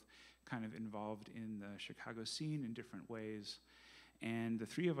were both kind of involved in the Chicago scene in different ways. And the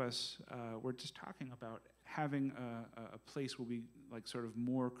three of us were just talking about having a place where we, like, sort of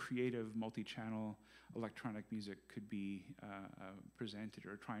more creative multi-channel electronic music could be presented,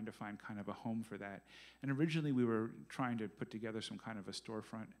 or trying to find kind of a home for that. And originally we were trying to put together some kind of a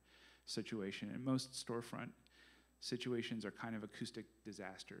storefront situation, and most storefront situations are kind of acoustic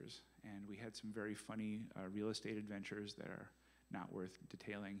disasters. And we had some very funny real estate adventures that are not worth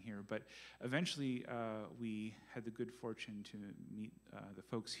detailing here. But eventually we had the good fortune to meet the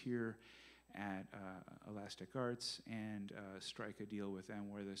folks here at Elastic Arts and strike a deal with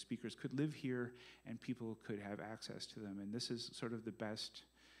them where the speakers could live here and people could have access to them. And this is sort of the best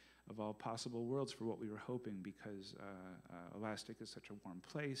of all possible worlds for what we were hoping, because Elastic is such a warm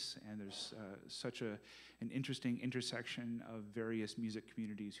place, and there's such an interesting intersection of various music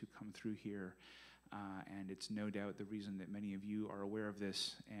communities who come through here. And it's no doubt the reason that many of you are aware of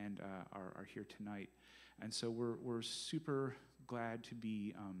this and are here tonight. And so we're super glad to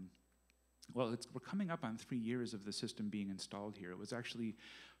be, we're coming up on 3 years of the system being installed here. It was actually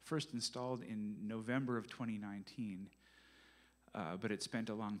first installed in November of 2019, but it spent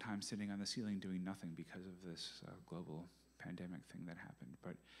a long time sitting on the ceiling doing nothing because of this global pandemic thing that happened.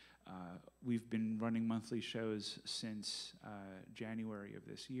 But we've been running monthly shows since January of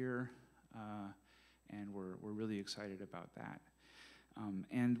this year. And we're really excited about that.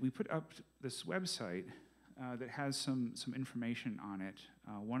 And we put up this website that has some information on it.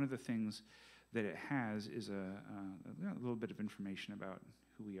 One of the things that it has is a little bit of information about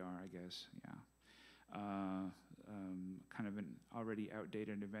who we are, I guess, yeah. Kind of an already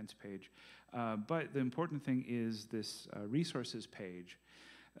outdated events page. But the important thing is this resources page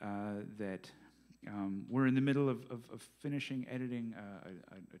that we're in the middle of finishing editing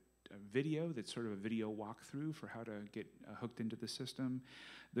a video that's sort of a video walkthrough for how to get hooked into the system.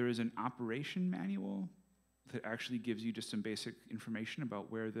 There is an operation manual that actually gives you just some basic information about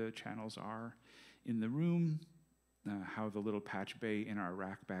where the channels are in the room, how the little patch bay in our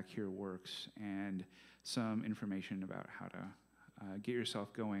rack back here works, and some information about how to get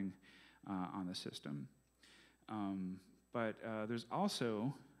yourself going on the system. But there's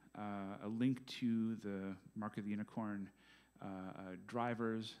also a link to the Mark of the Unicorn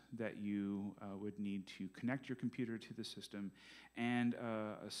drivers that you would need to connect your computer to the system, and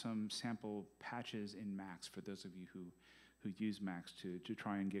some sample patches in Max for those of you who use Max to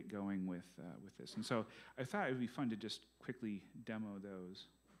try and get going with this. And so I thought it would be fun to just quickly demo those.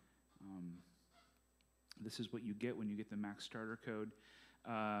 This is what you get when you get the Max starter code.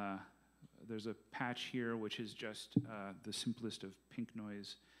 There's a patch here which is just the simplest of pink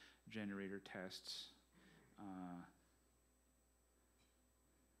noise generator tests.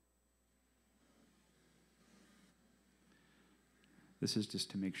 This is just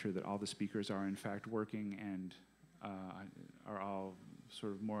to make sure that all the speakers are in fact working and are all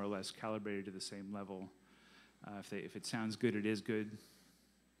sort of more or less calibrated to the same level. If it sounds good, it is good.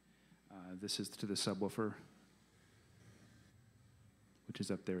 This is to the subwoofer, which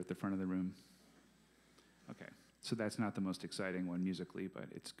is up there at the front of the room. Okay, so that's not the most exciting one musically, but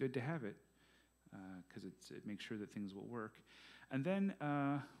it's good to have it because it makes sure that things will work. And then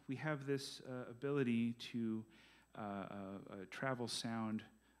we have this ability to travel sound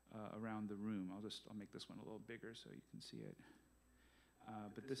around the room. I'll make this one a little bigger so you can see it.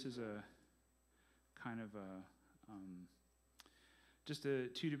 But this is a kind of just a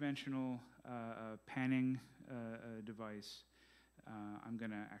two-dimensional panning device. I'm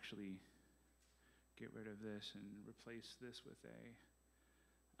going to actually get rid of this and replace this with a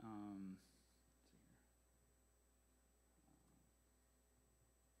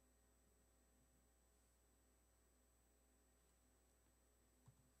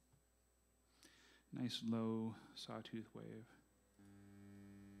nice low sawtooth wave.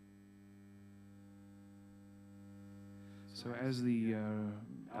 So as the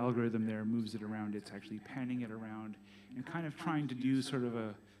algorithm there moves it around, it's actually panning it around and kind of trying to do sort of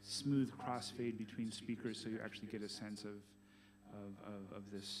a smooth crossfade between speakers so you actually get a sense of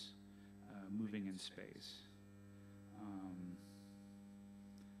this moving in space.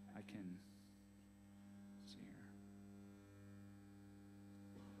 I can see here.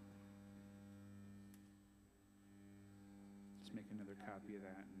 Let's make another copy of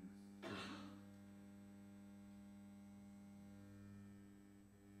that.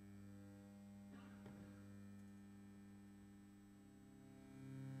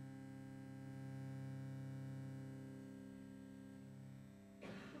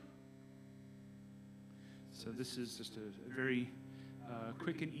 So this is just a very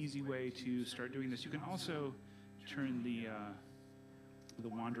quick and easy way to start doing this. You can also turn the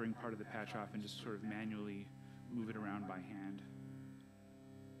wandering part of the patch off and just sort of manually move it around by hand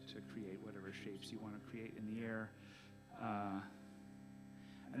to create whatever shapes you want to create in the air.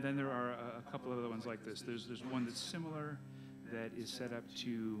 And then there are a couple of other ones like this. There's one that's similar that is set up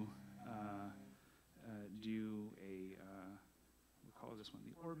to do a, we'll call this one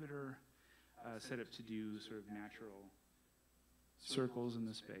the orbiter. Set up to do sort of natural circles in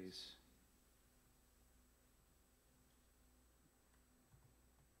the space.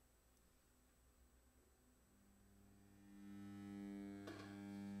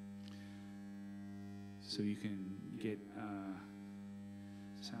 So you can get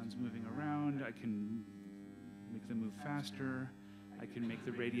sounds moving around. I can make them move faster. I can make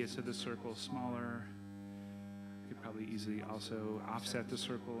the radius of the circle smaller. Could probably easily also offset the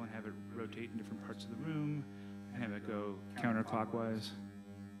circle and have it rotate in different parts of the room and have it go counterclockwise.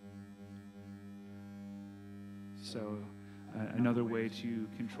 So another way to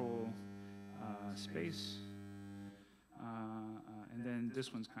control space. And then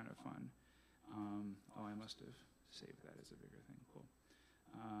this one's kind of fun. Oh, I must have saved that as a bigger thing. Cool.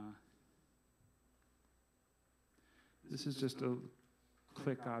 This is just a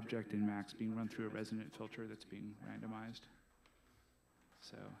click object in Max being run through a resonant filter that's being randomized.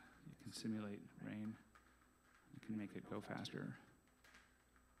 So you can simulate rain. You can make it go faster.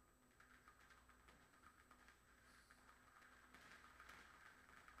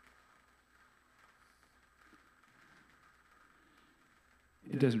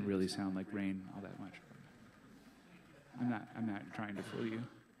 It doesn't really sound like rain all that much. I'm not trying to fool you.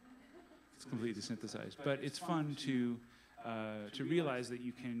 It's completely synthesized, but it's fun to realize that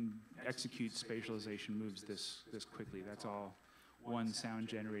you can execute spatialization moves this quickly. That's all one sound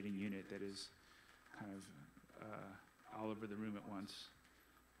generating unit that is kind of all over the room at once.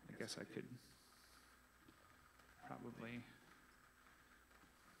 I guess I could probably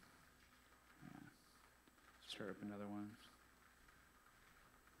start up another one.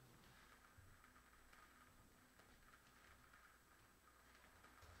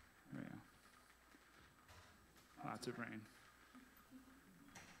 There we go. Lots of rain.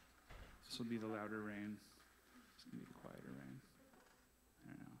 This will be the louder rain. This can be the quieter rain. I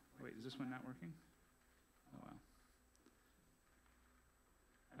don't know. Wait, is this one not working? Oh, well.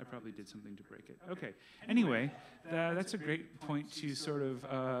 I probably did something to break it. Okay. Anyway, that's a great point to sort of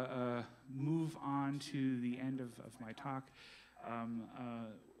move on to the end of my talk.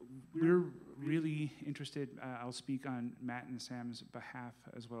 We're really interested, I'll speak on Matt and Sam's behalf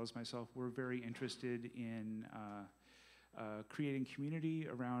as well as myself. We're very interested in creating community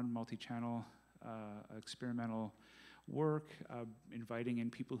around multi-channel experimental work, inviting in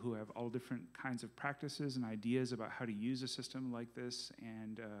people who have all different kinds of practices and ideas about how to use a system like this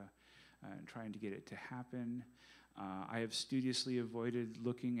and trying to get it to happen. I have studiously avoided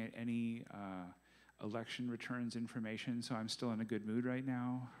looking at any election returns information, so I'm still in a good mood right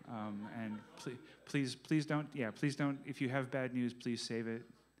now. And please don't. Yeah, please don't. If you have bad news, please save it.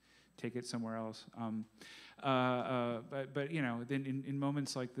 Take it somewhere else. But you know, then in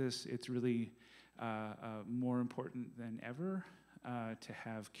moments like this, it's really more important than ever to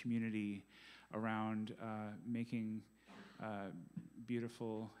have community around making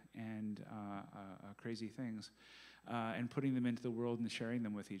beautiful and crazy things. And putting them into the world and sharing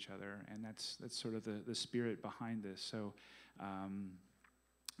them with each other, and that's sort of the spirit behind this. So,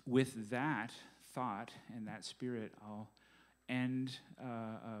 with that thought and that spirit, I'll end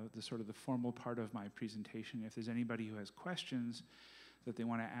the sort of the formal part of my presentation. If there's anybody who has questions that they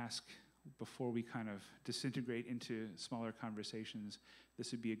want to ask before we kind of disintegrate into smaller conversations,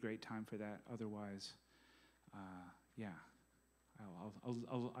 this would be a great time for that. Otherwise, yeah,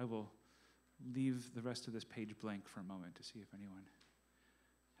 I will leave the rest of this page blank for a moment to see if anyone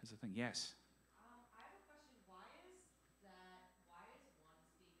has a thing. Yes? I have a question. Why is one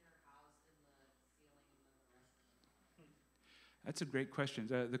speaker housed in the ceiling and then the rest of them not? That's a great question.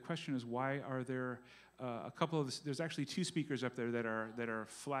 The question is, why are there a couple of, there's actually 2 speakers up there that are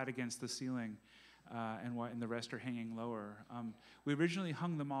flat against the ceiling, and the rest are hanging lower. We originally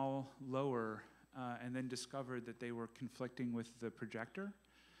hung them all lower, and then discovered that they were conflicting with the projector.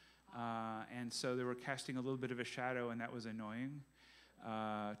 And so they were casting a little bit of a shadow, and that was annoying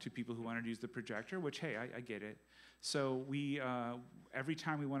to people who wanted to use the projector, which, hey, I get it. So we, every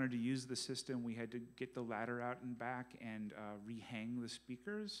time we wanted to use the system, we had to get the ladder out and back and rehang the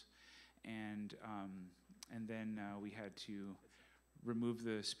speakers. And then we had to remove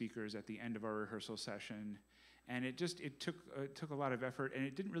the speakers at the end of our rehearsal session. And it took a lot of effort, and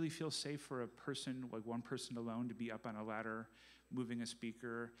it didn't really feel safe for a person, like one person alone, to be up on a ladder moving a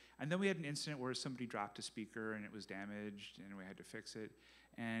speaker. And then we had an incident where somebody dropped a speaker and it was damaged and we had to fix it.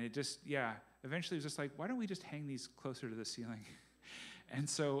 And it just, yeah, eventually it was just like, why don't we just hang these closer to the ceiling? And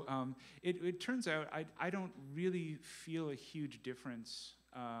so it turns out I don't really feel a huge difference.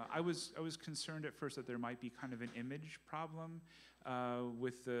 I was concerned at first that there might be kind of an image problem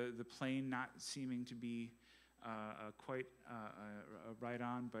with the plane not seeming to be quite right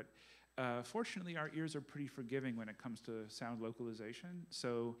on, but fortunately, our ears are pretty forgiving when it comes to sound localization.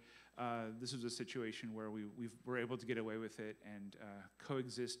 So this was a situation where we were able to get away with it and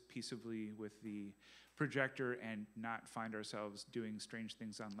coexist peaceably with the projector and not find ourselves doing strange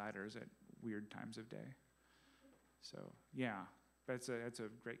things on ladders at weird times of day. So yeah, that's a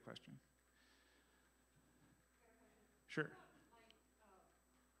great question. Sure.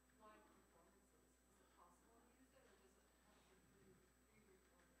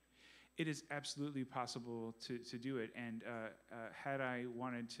 It is absolutely possible to do it, and had I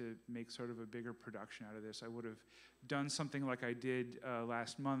wanted to make sort of a bigger production out of this, I would have done something like I did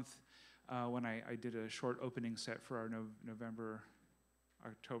last month when I did a short opening set for our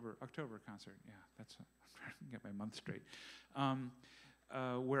October concert. Yeah, I'm trying to get my month straight.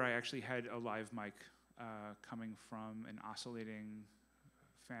 Where I actually had a live mic coming from an oscillating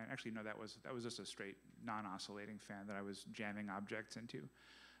fan. Actually, no, that was just a straight non-oscillating fan that I was jamming objects into.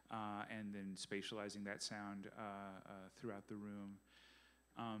 And then spatializing that sound throughout the room.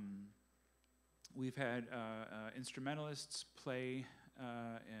 We've had instrumentalists play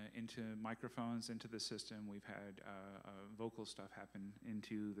into microphones, into the system. We've had vocal stuff happen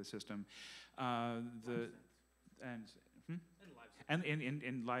into the system. And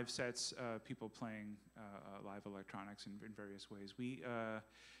in live sets, people playing live electronics in various ways. We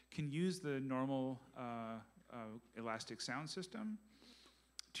can use the normal elastic sound system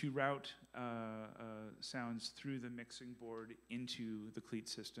to route sounds through the mixing board into the CLEAT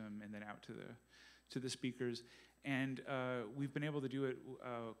system and then out to the speakers. And we've been able to do it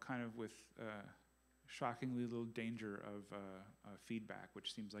kind of with shockingly little danger of feedback,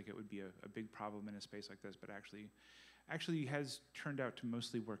 which seems like it would be a big problem in a space like this, but actually has turned out to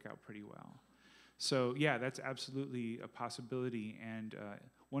mostly work out pretty well. So yeah, that's absolutely a possibility. And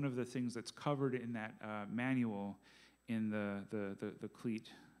one of the things that's covered in that manual in the CLEAT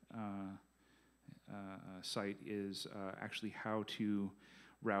site is actually how to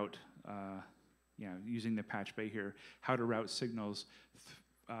route, using the patch bay here, how to route signals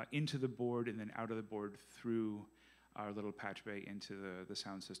into the board and then out of the board through our little patch bay into the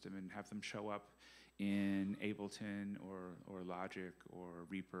sound system and have them show up in Ableton or Logic or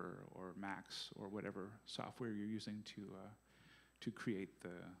Reaper or Max or whatever software you're using to create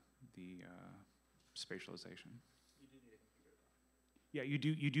the spatialization. Yeah, you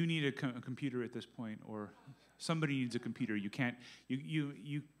do need a computer at this point, or somebody needs a computer. You can't.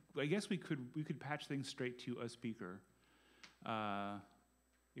 I guess we could patch things straight to a speaker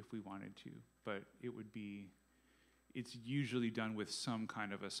if we wanted to, but it's usually done with some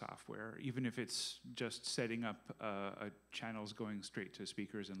kind of a software, even if it's just setting up channels going straight to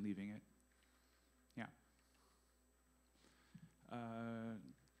speakers and leaving it. Yeah.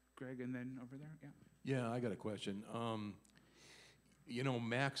 Greg, and then over there, yeah. Yeah, I got a question. You know,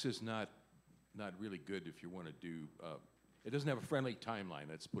 Max is not really good if you want to do, it doesn't have a friendly timeline,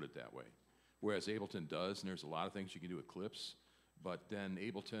 let's put it that way. Whereas Ableton does, and there's a lot of things you can do with clips, but then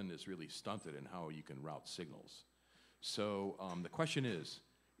Ableton is really stunted in how you can route signals. So the question is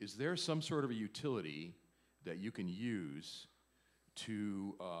there some sort of a utility that you can use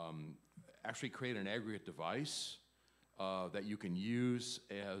to actually create an aggregate device that you can use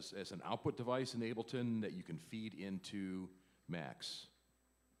as an output device in Ableton that you can feed into Max?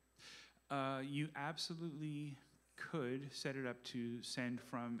 You absolutely could set it up to send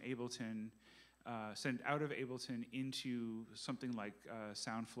from Ableton, send out of Ableton into something like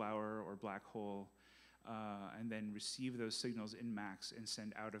Soundflower or Black Hole, and then receive those signals in Max and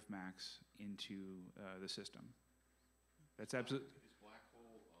send out of Max into the system. That's absolutely. Is Black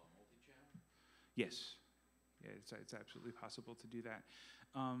Hole multi-channel? Yes. Yeah, it's absolutely possible to do that.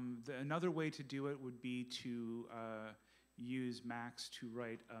 Another way to do it would be to use Max to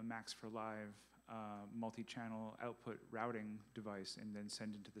write a Max for Live multi-channel output routing device and then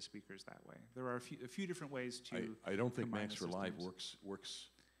send into the speakers that way. There are a few different ways to. I don't think combine Max the for Live systems. works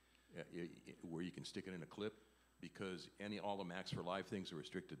where you can stick it in a clip, because all the Max for Live things are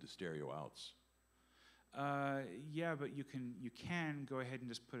restricted to stereo outs. Yeah, but you can go ahead and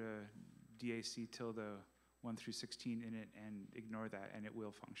just put a DAC tilde 1 through 16 in it and ignore that, and it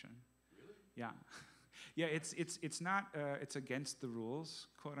will function. Really? Yeah, yeah. It's not it's against the rules,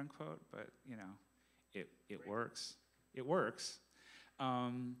 quote unquote, but you know, it works. It works,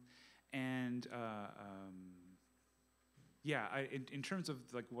 yeah. In terms of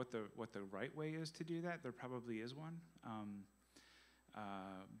like what the right way is to do that, there probably is one.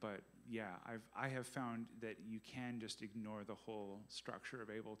 But yeah, I have found that you can just ignore the whole structure of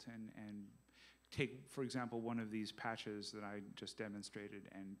Ableton and take, for example, one of these patches that I just demonstrated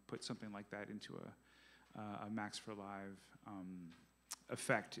and put something like that into a Max for Live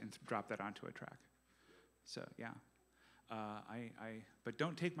effect and drop that onto a track. So yeah, but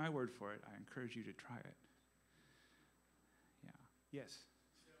don't take my word for it. I encourage you to try it. Yeah. Yes.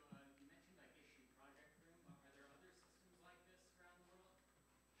 So you mentioned like Issue Project Room. Are there other systems like this around the world?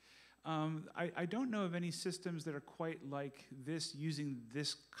 I don't know of any systems that are quite like this using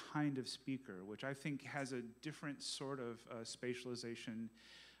this kind of speaker, which I think has a different sort of spatialization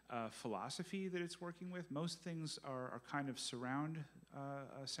philosophy that it's working with. Most things are kind of surround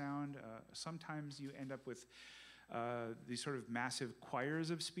sound. Sometimes you end up with these sort of massive choirs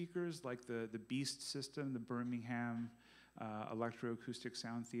of speakers, like the Beast system, the Birmingham Electro-Acoustic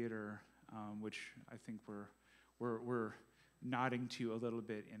Theater, which I think we're nodding to a little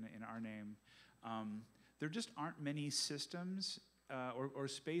bit in our name. There just aren't many systems or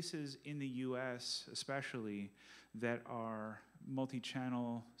spaces in the US especially that are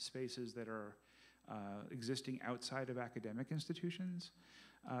multi-channel spaces that are existing outside of academic institutions.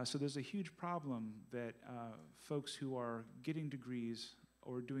 So there's a huge problem that folks who are getting degrees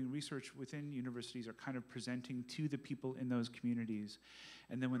or doing research within universities are kind of presenting to the people in those communities.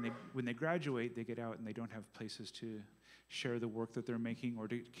 And then when they graduate, they get out and they don't have places to share the work that they're making or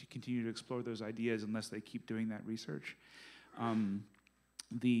to continue to explore those ideas unless they keep doing that research.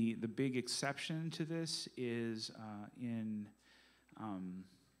 The big exception to this is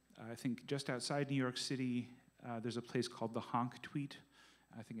I think just outside New York City, there's a place called the Honk Tweet.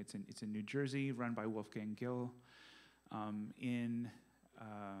 I think it's in New Jersey, run by Wolfgang Gill. In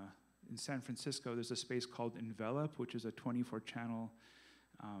San Francisco, there's a space called Envelop, which is a 24-channel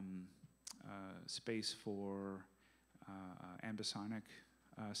space for ambisonic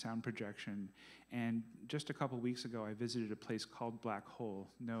sound projection. And just a couple weeks ago, I visited a place called Black Hole.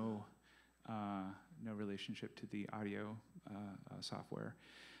 No relationship to the audio software.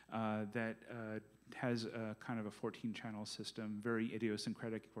 That has a kind of a 14-channel system, very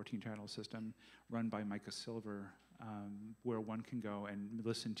idiosyncratic 14-channel system, run by Micah Silver, where one can go and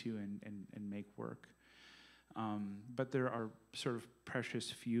listen to and make work. But there are sort of precious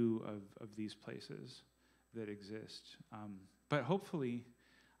few of these places that exist. But hopefully,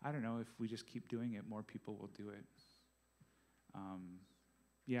 I don't know, if we just keep doing it, more people will do it.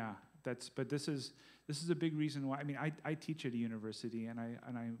 Yeah, but this is a big reason why. I mean, I teach at a university, and I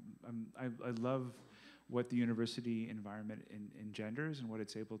love what the university environment engenders and what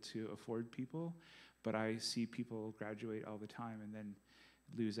it's able to afford people. But I see people graduate all the time, and then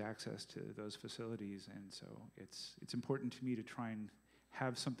lose access to those facilities. And so it's important to me to try and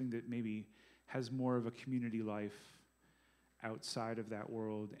have something that maybe has more of a community life outside of that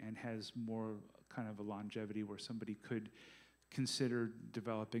world and has more kind of a longevity where somebody could consider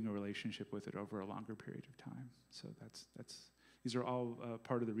developing a relationship with it over a longer period of time. So these are all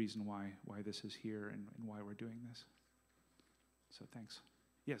part of the reason why this is here and why we're doing this. So thanks.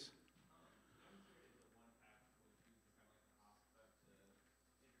 Yes?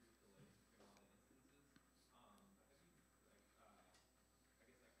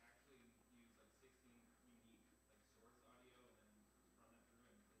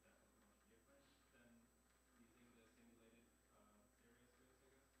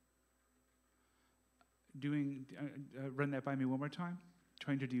 Run that by me one more time.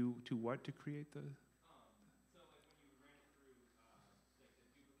 Trying to do what to create the? So like when you ran it through like the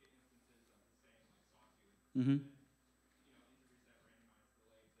duplicate instances of the same like sawtooth, Mm-hmm. Introduce that randomized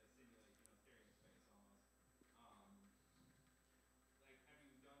delay to simulate stereo space almost. Like have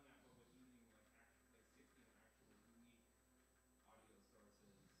you done that but with using like 16 actual unique audio sources,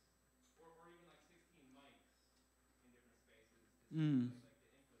 or even like 16 mics in different spaces to simulate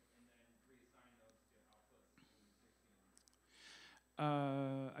like the inputs and then reassign those to outputs between the 16?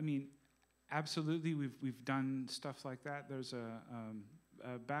 I mean, absolutely. We've done stuff like that. There's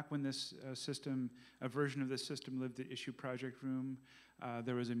back when this a version of this system lived at Issue Project Room,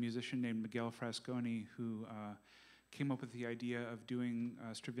 there was a musician named Miguel Frasconi who came up with the idea of doing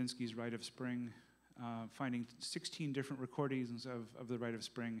Stravinsky's Rite of Spring, finding 16 different recordings of the Rite of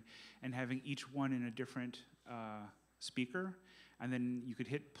Spring and having each one in a different speaker. And then you could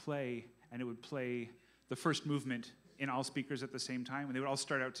hit play and it would play the first movement in all speakers at the same time, and they would all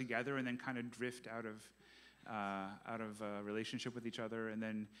start out together and then kind of drift out of relationship with each other. And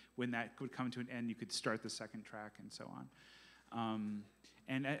then when that would come to an end, you could start the second track and so on.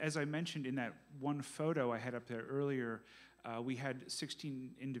 And as I mentioned in that one photo I had up there earlier, we had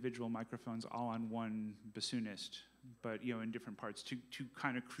 16 individual microphones all on one bassoonist, but in different parts to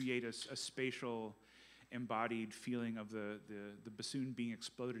kind of create a spatial embodied feeling of the bassoon being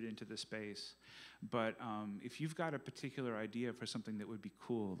exploded into the space. But if you've got a particular idea for something that would be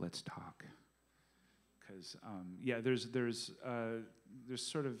cool, let's talk. Because there's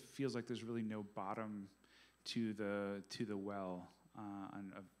sort of feels like there's really no bottom to the well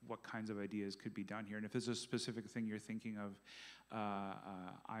of what kinds of ideas could be done here. And if there's a specific thing you're thinking of,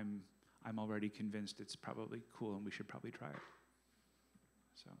 I'm already convinced it's probably cool and we should probably try it.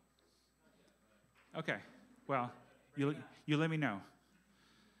 So. Okay, well, you let me know.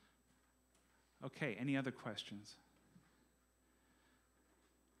 Okay, any other questions?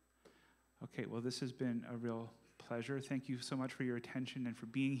 Okay, well, this has been a real pleasure. Thank you so much for your attention and for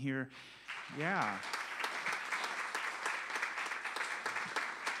being here. Yeah.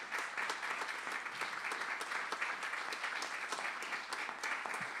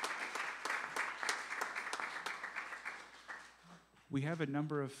 We have a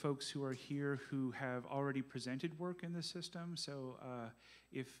number of folks who are here who have already presented work in the system. So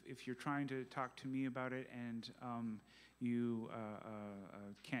if you're trying to talk to me about it and you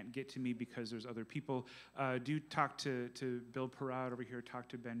can't get to me because there's other people, do talk to Bill Perrott over here, talk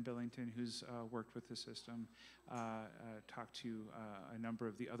to Ben Billington, who's worked with the system, talk to a number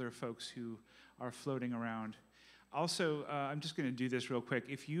of the other folks who are floating around. Also, I'm just going to do this real quick.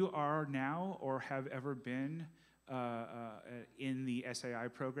 If you are now or have ever been in the SAI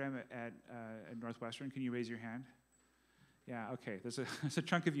program at Northwestern, can you raise your hand? Yeah, okay, there's a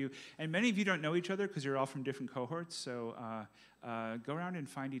chunk of you. And many of you don't know each other because you're all from different cohorts, so go around and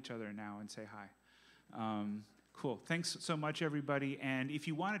find each other now and say hi. Cool, thanks so much, everybody. And if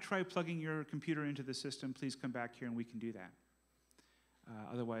you want to try plugging your computer into the system, please come back here and we can do that.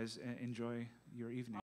 Otherwise, enjoy your evening.